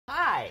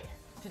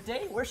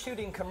Today we're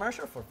shooting a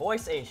commercial for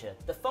Voice Asia,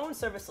 the phone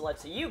service that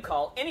lets you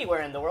call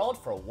anywhere in the world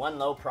for one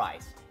low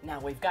price. Now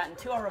we've gotten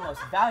two of our most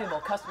valuable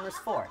customers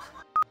for it.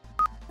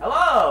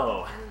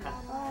 Hello!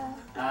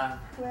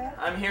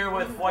 I'm here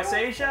with Voice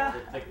Asia.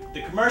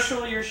 The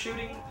commercial you're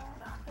shooting,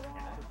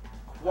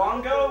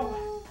 Wango?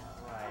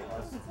 Alright,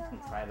 let's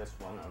try this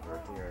one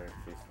over here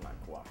if he's not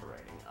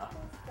cooperating.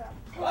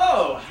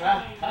 Oh,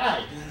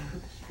 hi.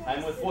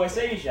 I'm with Voice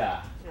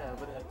Asia. Yeah,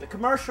 but the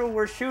commercial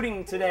we're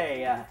shooting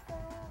today,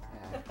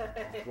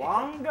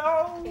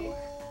 Wango?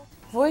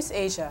 Voice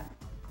Asia.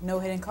 No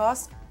hidden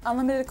costs,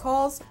 unlimited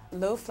calls,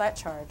 low flat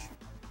charge.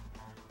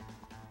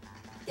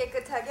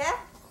 깨끗하게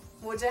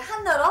모두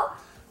하나로.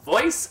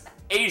 Voice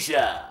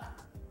Asia.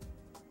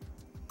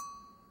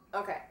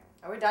 Okay,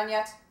 are we done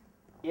yet?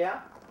 Yeah?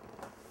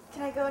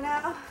 Can I go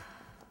now?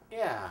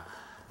 Yeah.